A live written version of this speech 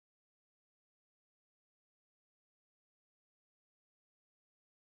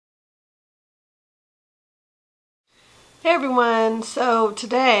Hey everyone, so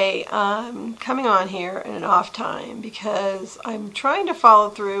today I'm coming on here in an off time because I'm trying to follow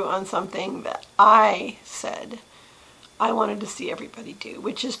through on something that I said I wanted to see everybody do,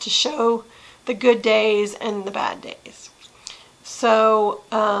 which is to show the good days and the bad days. So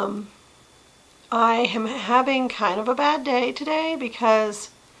I am having kind of a bad day today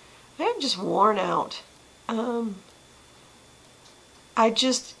because I am just worn out. I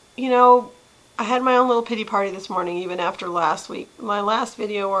just, I had my own little pity party this morning, even after last week. My last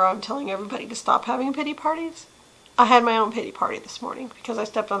video where I'm telling everybody to stop having pity parties, I had my own pity party this morning because I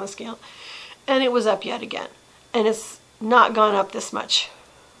stepped on the scale and it was up yet again. And it's not gone up this much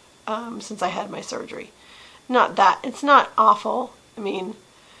since I had my surgery. It's not awful. I mean,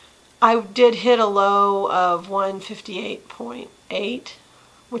 I did hit a low of 158.8,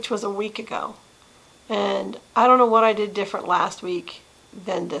 which was a week ago. And I don't know what I did different last week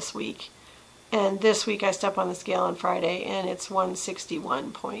than this week. And this week I stepped on the scale on Friday and it's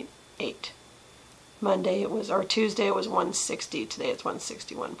 161.8. Monday it was, or Tuesday it was 160. Today it's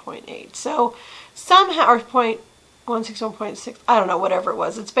 161.8. So somehow, or 161.6, I don't know, whatever it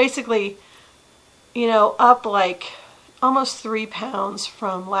was. It's basically, up like almost 3 pounds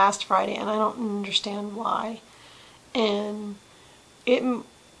from last Friday, and I don't understand why. And I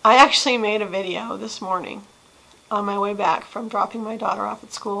actually made a video this morning on my way back from dropping my daughter off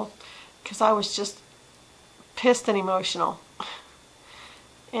at school because I was just pissed and emotional.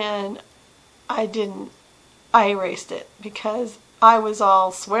 And I erased it because I was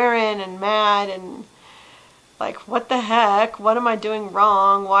all swearing and mad and like, what the heck? What am I doing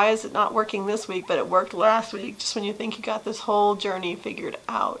wrong? Why is it not working this week, but it worked last week? Just when you think you got this whole journey figured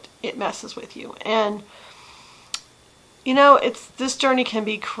out, it messes with you. And this journey can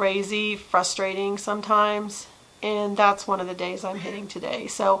be crazy, frustrating sometimes, and that's one of the days I'm hitting today.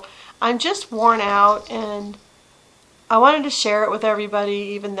 So I'm just worn out, and I wanted to share it with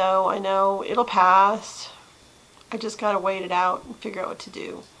everybody, even though I know it'll pass. I just gotta wait it out and figure out what to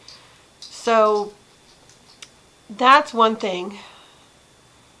do. So that's one thing.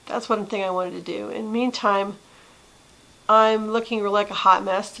 That's one thing I wanted to do. In the meantime, I'm looking like a hot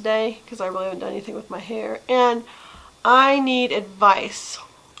mess today because I really haven't done anything with my hair, and I need advice.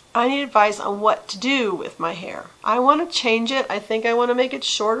 I need advice on what to do with my hair. I want to change it. I think I want to make it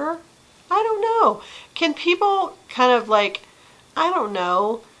shorter. I don't know. Can people kind of like, I don't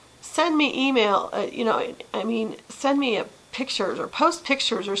know, send me email, send me pictures or post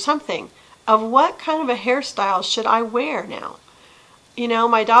pictures or something of what kind of a hairstyle should I wear now.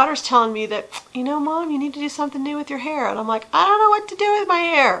 My daughter's telling me that, Mom, you need to do something new with your hair. And I'm like, I don't know what to do with my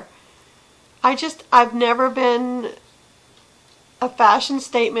hair. I've never been a fashion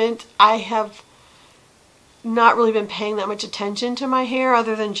statement. I have not really been paying that much attention to my hair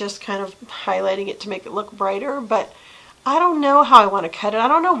other than just kind of highlighting it to make it look brighter, but I don't know how I want to cut it. I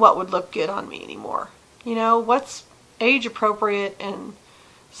don't know what would look good on me anymore. What's age appropriate and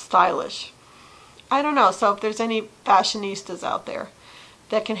stylish. I don't know. So if there's any fashionistas out there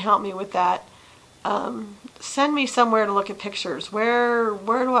that can help me with that, send me somewhere to look at pictures. Where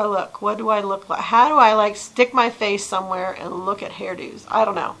do I look? What do I look like? How do I stick my face somewhere and look at hairdos? I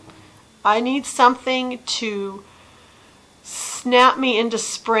don't know. I need something to snap me into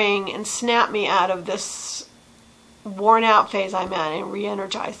spring and snap me out of this worn out phase I'm at and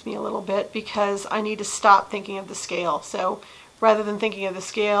re-energize me a little bit, because I need to stop thinking of the scale. So rather than thinking of the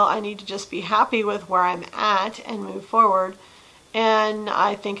scale, I need to just be happy with where I'm at and move forward. And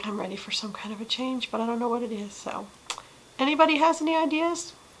I think I'm ready for some kind of a change, but I don't know what it is. So anybody has any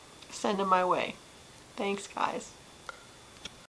ideas, send them my way. Thanks, guys.